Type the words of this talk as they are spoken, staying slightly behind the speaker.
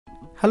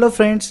Hello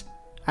friends,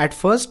 at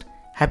first,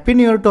 Happy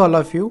New Year to all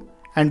of you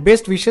and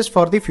best wishes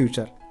for the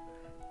future.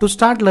 To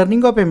start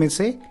learning of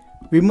MSA,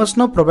 we must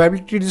know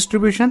probability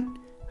distribution,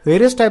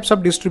 various types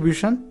of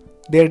distribution,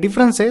 their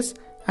differences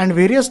and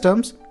various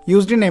terms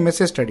used in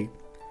MSA study.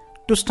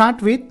 To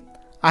start with,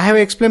 I have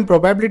explained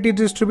probability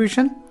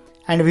distribution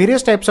and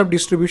various types of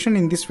distribution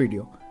in this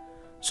video.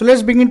 So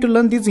let's begin to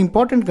learn these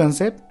important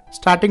concepts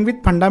starting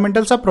with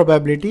fundamentals of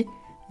probability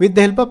with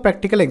the help of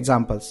practical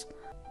examples.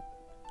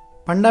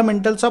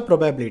 Fundamentals of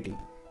probability.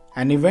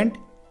 An event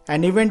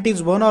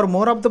is one or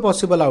more of the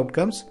possible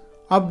outcomes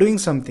of doing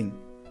something.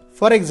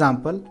 For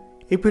example,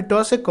 if we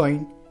toss a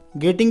coin,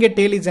 getting a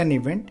tail is an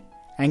event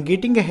and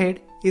getting a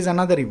head is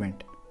another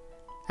event.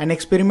 An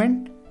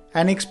experiment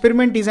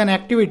is an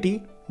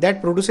activity that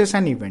produces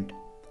an event.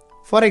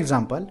 For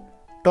example,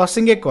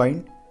 tossing a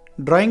coin,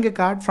 drawing a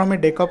card from a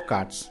deck of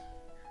cards.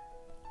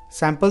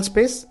 Sample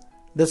space,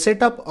 the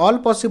set of all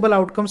possible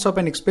outcomes of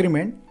an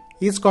experiment,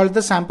 is called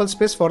the sample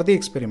space for the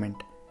experiment.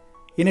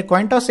 In a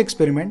coin toss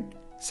experiment,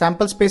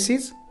 sample space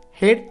is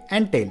head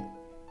and tail.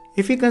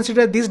 If we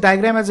consider this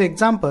diagram as an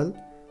example,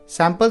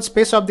 sample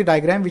space of the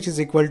diagram which is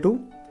equal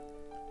to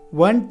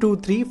 1, 2,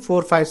 3,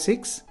 4, 5,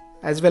 6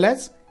 as well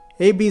as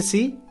A, B,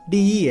 C, D,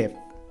 E, F.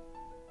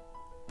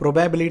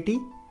 Probability,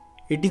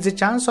 it is a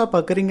chance of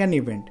occurring an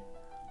event.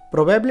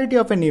 Probability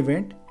of an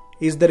event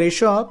is the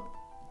ratio of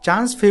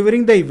chance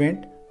favoring the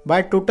event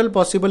by total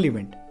possible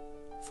event.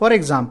 For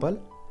example,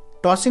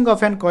 tossing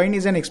of an coin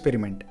is an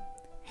experiment.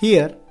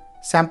 Here,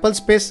 sample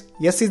space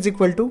S is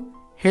equal to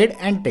head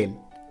and tail.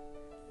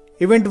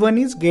 Event 1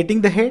 is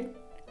getting the head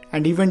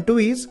and event 2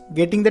 is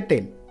getting the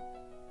tail.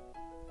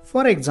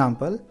 For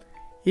example,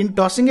 in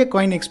tossing a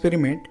coin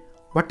experiment,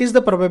 what is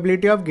the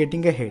probability of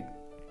getting a head?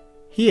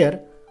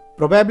 Here,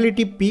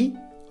 probability P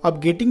of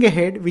getting a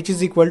head which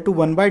is equal to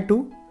 1 by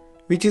 2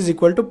 which is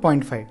equal to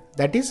 0.5,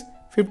 that is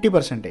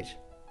 50%.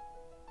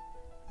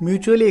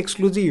 Mutually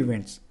exclusive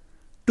events.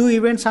 Two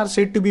events are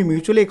said to be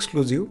mutually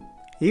exclusive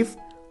if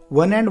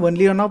one and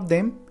only one of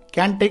them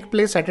can take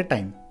place at a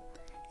time.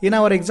 In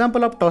our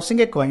example of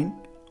tossing a coin,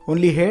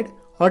 only head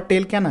or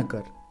tail can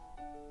occur.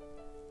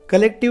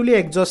 Collectively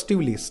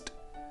exhaustive list.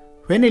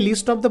 When a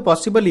list of the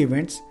possible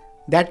events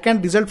that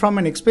can result from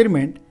an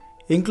experiment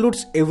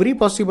includes every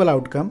possible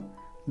outcome,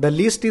 the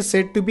list is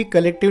said to be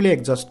collectively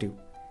exhaustive.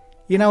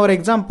 In our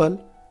example,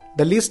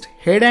 the list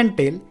head and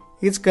tail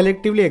is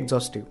collectively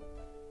exhaustive.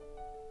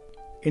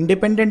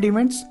 Independent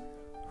events.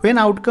 When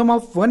outcome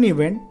of one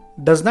event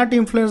does not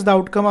influence the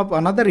outcome of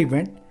another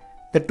event,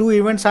 the two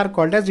events are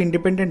called as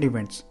independent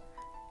events.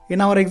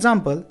 In our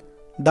example,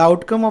 the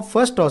outcome of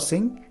first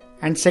tossing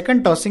and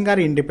second tossing are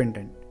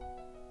independent.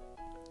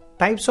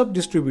 Types of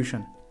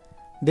distribution.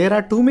 There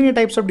are too many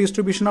types of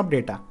distribution of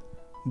data,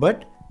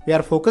 but we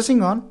are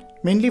focusing on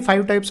mainly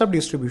 5 types of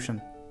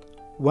distribution.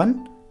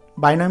 1.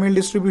 Binomial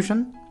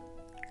distribution.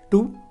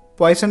 2.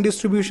 Poisson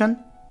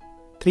distribution.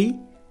 3.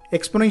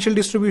 Exponential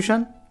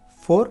distribution.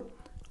 4.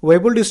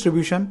 Weibull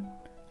distribution,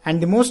 and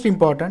the most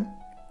important,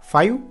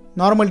 5.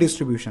 Normal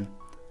distribution.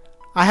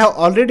 I have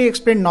already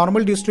explained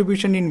normal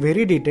distribution in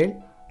very detail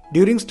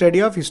during study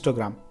of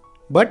histogram,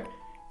 but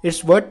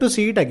it's worth to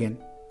see it again.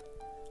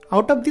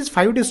 Out of these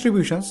 5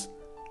 distributions,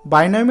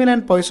 binomial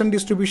and Poisson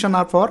distribution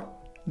are for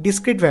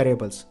discrete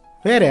variables,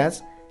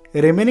 whereas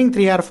remaining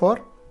 3 are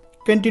for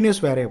continuous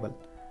variable.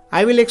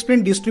 I will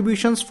explain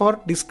distributions for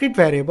discrete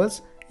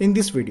variables in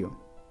this video.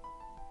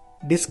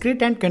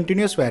 Discrete and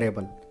continuous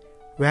variable.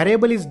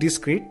 Variable is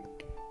discrete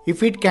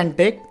if it can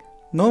take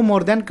no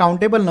more than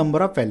countable number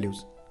of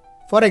values.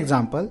 For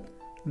example,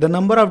 the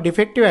number of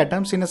defective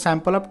atoms in a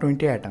sample of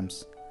 20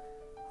 atoms.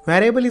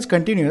 Variable is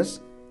continuous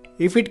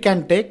if it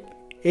can take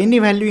any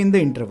value in the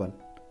interval.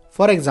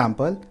 For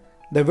example,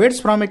 the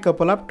weights from a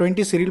couple of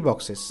 20 cereal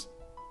boxes.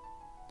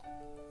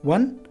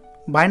 1.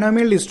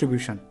 Binomial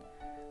distribution.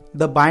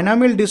 The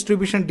binomial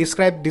distribution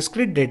describes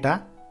discrete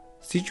data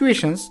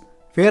situations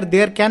where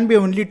there can be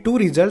only 2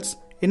 results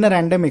in a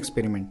random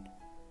experiment.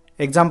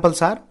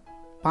 Examples are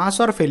pass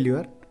or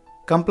failure,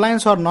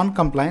 compliance or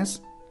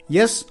non-compliance,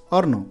 yes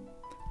or no.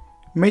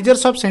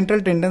 Measures of central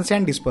tendency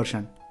and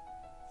dispersion.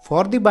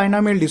 For the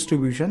binomial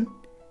distribution,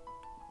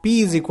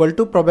 P is equal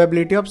to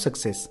probability of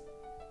success,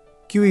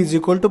 Q is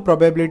equal to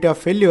probability of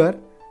failure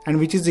and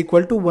which is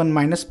equal to 1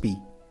 minus P.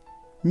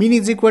 Mean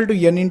is equal to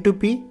N into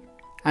P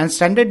and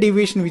standard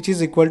deviation which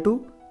is equal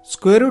to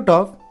square root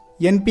of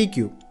NP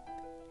cube.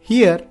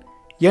 Here,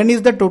 N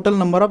is the total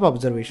number of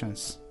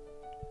observations.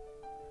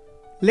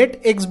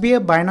 Let x be a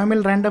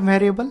binomial random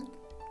variable,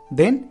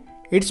 then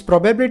its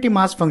probability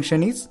mass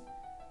function is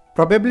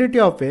probability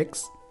of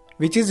x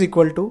which is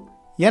equal to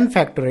n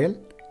factorial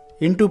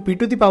into p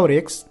to the power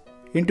x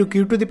into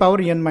q to the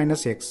power n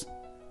minus x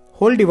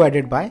whole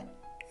divided by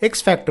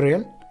x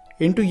factorial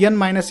into n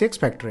minus x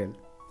factorial.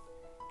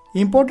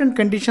 Important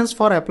conditions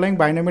for applying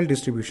binomial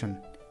distribution.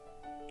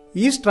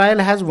 Each trial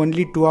has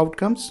only 2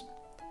 outcomes.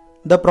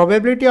 The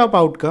probability of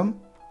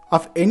outcome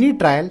of any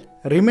trial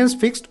remains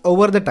fixed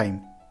over the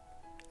time.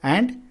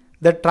 And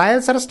the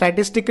trials are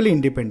statistically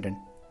independent.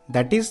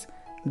 That is,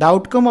 the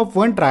outcome of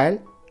one trial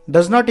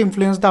does not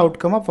influence the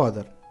outcome of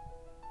other.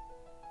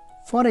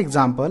 For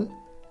example,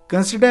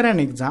 consider an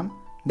exam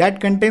that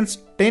contains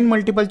 10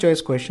 multiple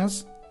choice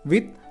questions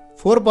with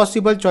 4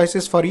 possible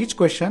choices for each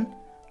question,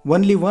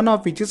 only one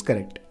of which is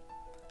correct.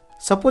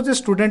 Suppose a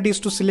student is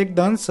to select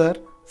the answer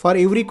for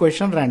every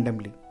question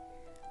randomly.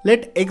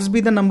 Let x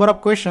be the number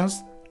of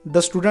questions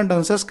the student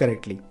answers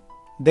correctly.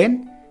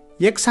 Then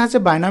x has a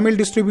binomial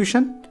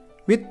distribution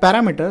with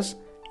parameters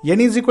n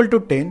is equal to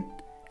 10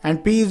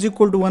 and p is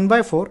equal to 1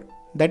 by 4,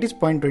 that is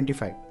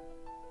 0.25.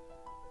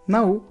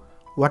 Now,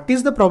 what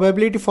is the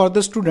probability for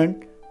the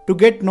student to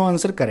get no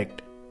answer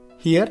correct?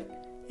 Here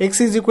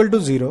x is equal to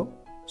 0,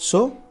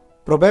 so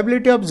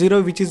probability of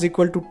 0, which is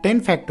equal to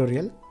 10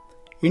 factorial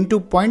into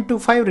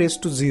 0.25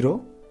 raised to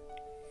 0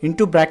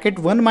 into bracket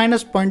 1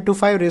 minus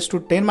 0.25 raised to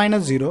 10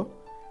 minus 0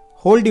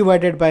 whole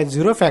divided by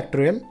 0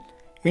 factorial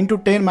into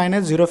 10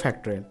 minus 0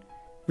 factorial,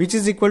 which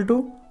is equal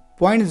to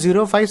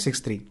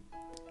 0.0563.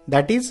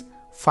 That is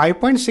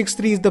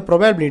 5.63 is the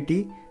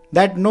probability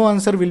that no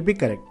answer will be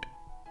correct.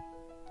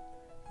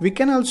 We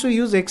can also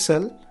use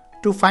Excel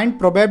to find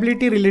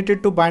probability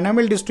related to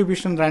binomial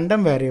distribution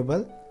random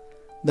variable,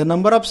 the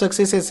number of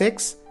successes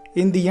x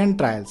in the n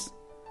trials,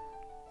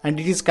 and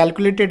it is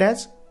calculated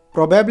as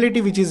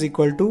probability, which is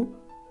equal to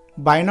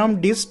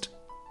binom dist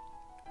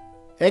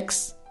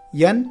x,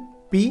 n,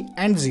 p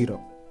and 0.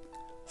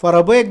 For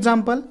above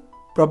example,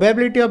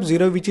 probability of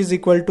 0, which is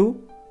equal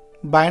to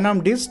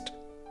binom dist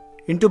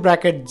into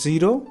bracket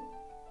 0,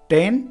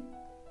 10,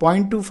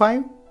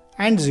 0.25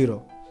 and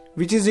 0,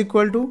 which is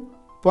equal to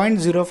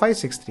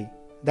 0.0563,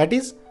 that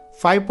is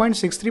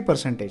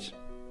 5.63%.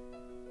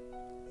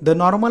 The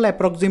normal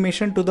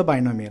approximation to the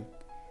binomial.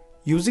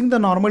 Using the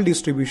normal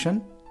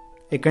distribution,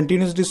 a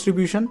continuous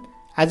distribution,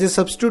 as a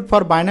substitute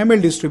for binomial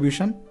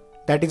distribution,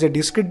 that is a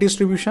discrete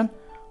distribution,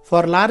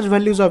 for large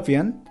values of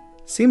n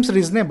seems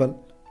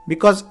reasonable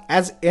because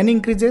as n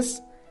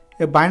increases,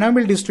 a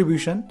binomial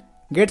distribution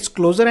gets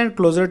closer and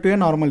closer to a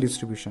normal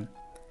distribution.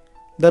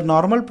 The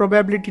normal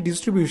probability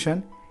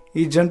distribution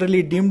is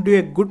generally deemed to be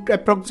a good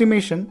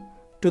approximation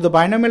to the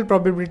binomial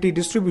probability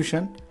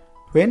distribution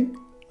when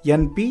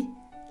np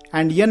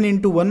and n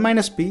into 1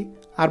 minus p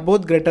are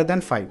both greater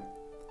than 5.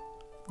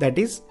 That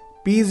is,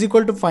 p is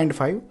equal to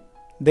 0.5,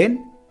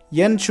 then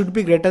n should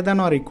be greater than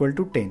or equal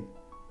to 10.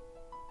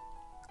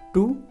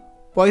 2.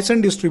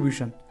 Poisson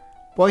distribution.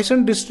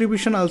 Poisson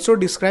distribution also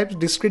describes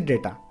discrete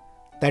data,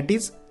 that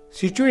is,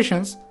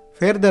 situations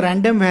where the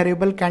random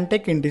variable can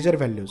take integer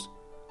values.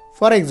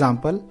 For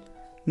example,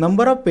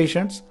 number of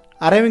patients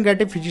arriving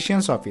at a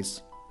physician's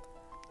office,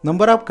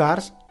 number of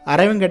cars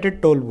arriving at a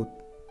toll booth,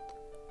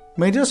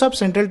 measures of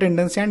central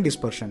tendency and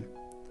dispersion.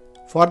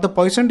 For the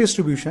Poisson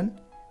distribution,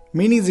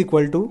 mean is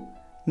equal to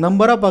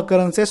number of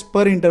occurrences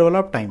per interval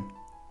of time,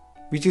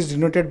 which is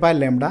denoted by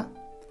lambda,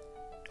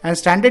 and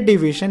standard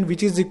deviation,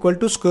 which is equal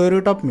to square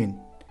root of mean,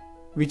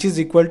 which is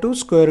equal to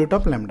square root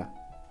of lambda.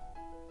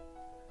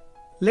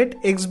 Let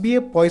x be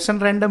a Poisson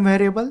random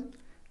variable,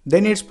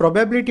 then its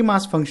probability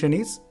mass function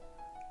is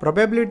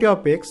probability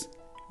of x,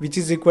 which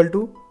is equal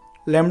to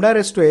lambda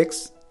raised to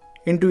x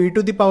into e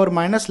to the power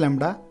minus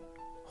lambda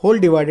whole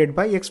divided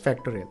by x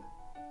factorial.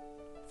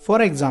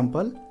 For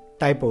example,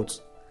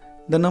 typos.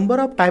 The number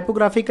of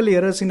typographical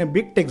errors in a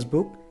big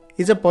textbook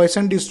is a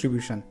Poisson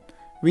distribution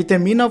with a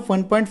mean of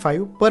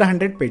 1.5 per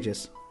 100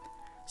 pages.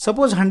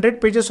 Suppose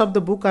 100 pages of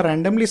the book are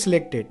randomly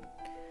selected.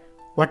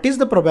 What is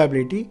the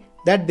probability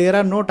that there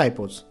are no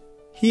typos?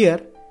 Here,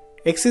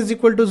 x is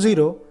equal to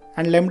 0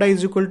 and lambda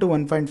is equal to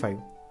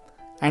 1.5,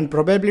 and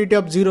probability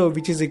of 0,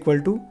 which is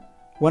equal to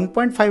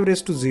 1.5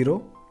 raised to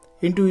 0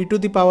 into e to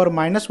the power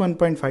minus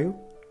 1.5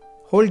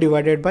 whole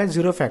divided by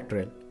 0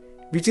 factorial,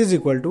 which is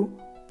equal to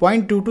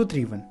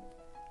 0.2231.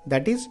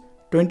 That is,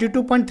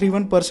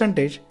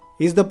 22.31%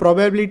 is the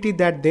probability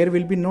that there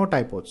will be no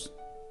typos.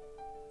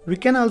 We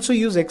can also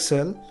use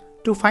Excel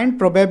to find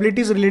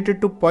probabilities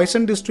related to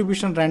Poisson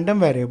distribution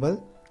random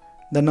variable,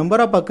 the number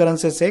of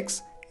occurrences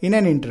x in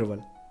an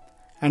interval,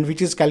 and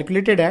which is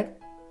calculated at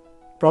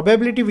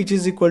probability, which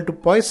is equal to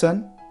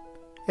Poisson,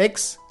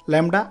 x,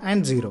 lambda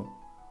and 0.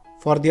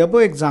 For the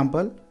above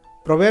example,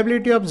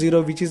 probability of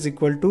 0, which is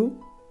equal to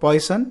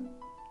Poisson,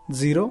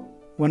 0,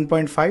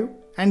 1.5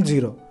 and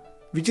 0,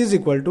 which is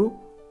equal to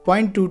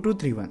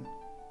 0.2231.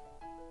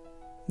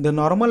 The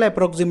normal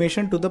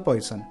approximation to the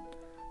Poisson.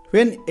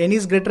 When n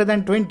is greater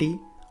than 20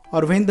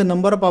 or when the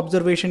number of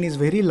observation is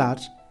very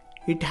large,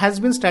 it has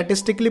been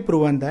statistically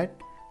proven that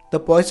the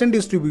Poisson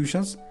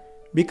distributions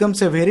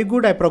becomes a very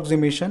good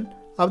approximation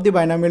of the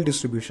binomial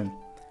distribution.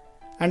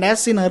 And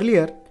as seen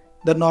earlier,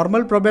 the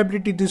normal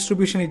probability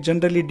distribution is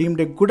generally deemed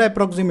a good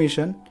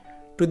approximation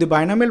to the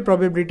binomial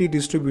probability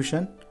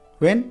distribution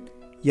when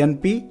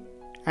np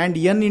and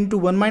n into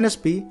 1 minus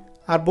p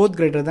are both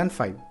greater than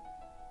 5.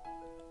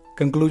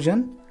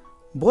 Conclusion: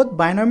 both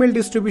binomial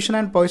distribution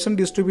and Poisson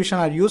distribution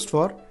are used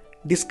for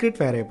discrete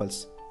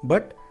variables,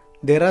 but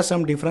there are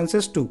some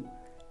differences too.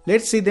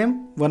 Let's see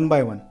them one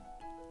by one.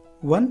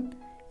 1.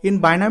 In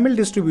binomial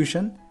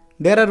distribution,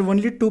 there are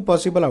only two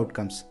possible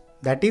outcomes,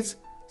 that is,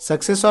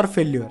 success or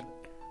failure,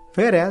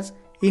 whereas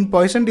In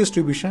Poisson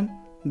distribution,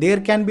 there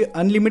can be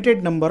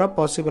unlimited number of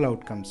possible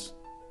outcomes.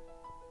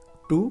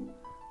 2.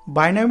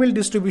 Binomial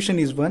distribution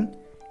is one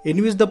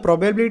in which the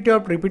probability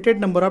of repeated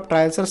number of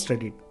trials are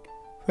studied,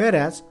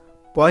 whereas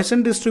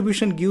Poisson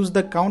distribution gives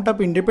the count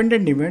of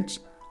independent events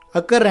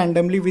occur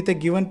randomly with a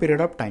given period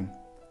of time.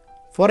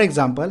 For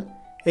example,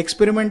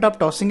 experiment of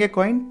tossing a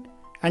coin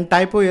and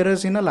typo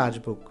errors in a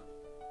large book.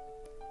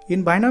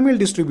 In binomial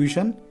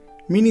distribution,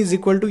 mean is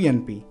equal to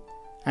NP,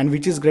 and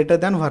which is greater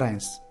than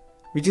variance,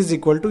 which is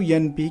equal to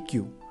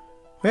NPQ.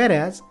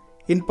 Whereas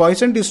in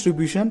Poisson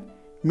distribution,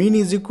 mean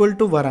is equal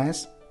to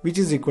variance, which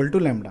is equal to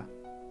lambda.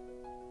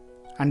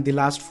 And the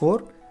last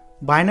 4,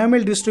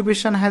 binomial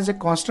distribution has a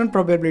constant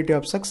probability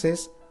of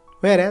success,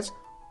 whereas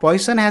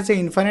Poisson has an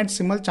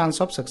infinitesimal chance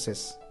of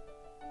success.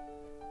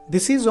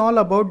 This is all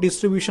about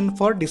distribution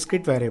for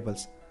discrete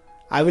variables.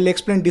 I will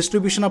explain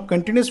distribution of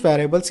continuous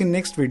variables in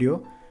next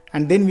video,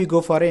 and then we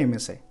go for a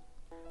MSI.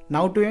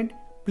 Now to end,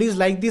 please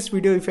like this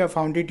video if you have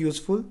found it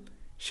useful.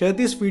 Share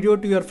this video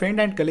to your friends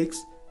and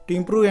colleagues to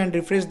improve and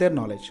refresh their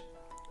knowledge.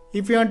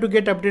 If you want to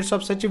get updates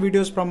of such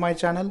videos from my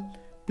channel,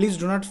 please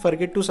do not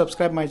forget to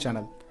subscribe my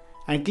channel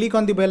and click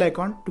on the bell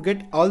icon to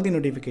get all the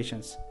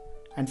notifications.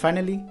 And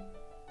finally,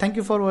 thank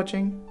you for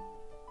watching.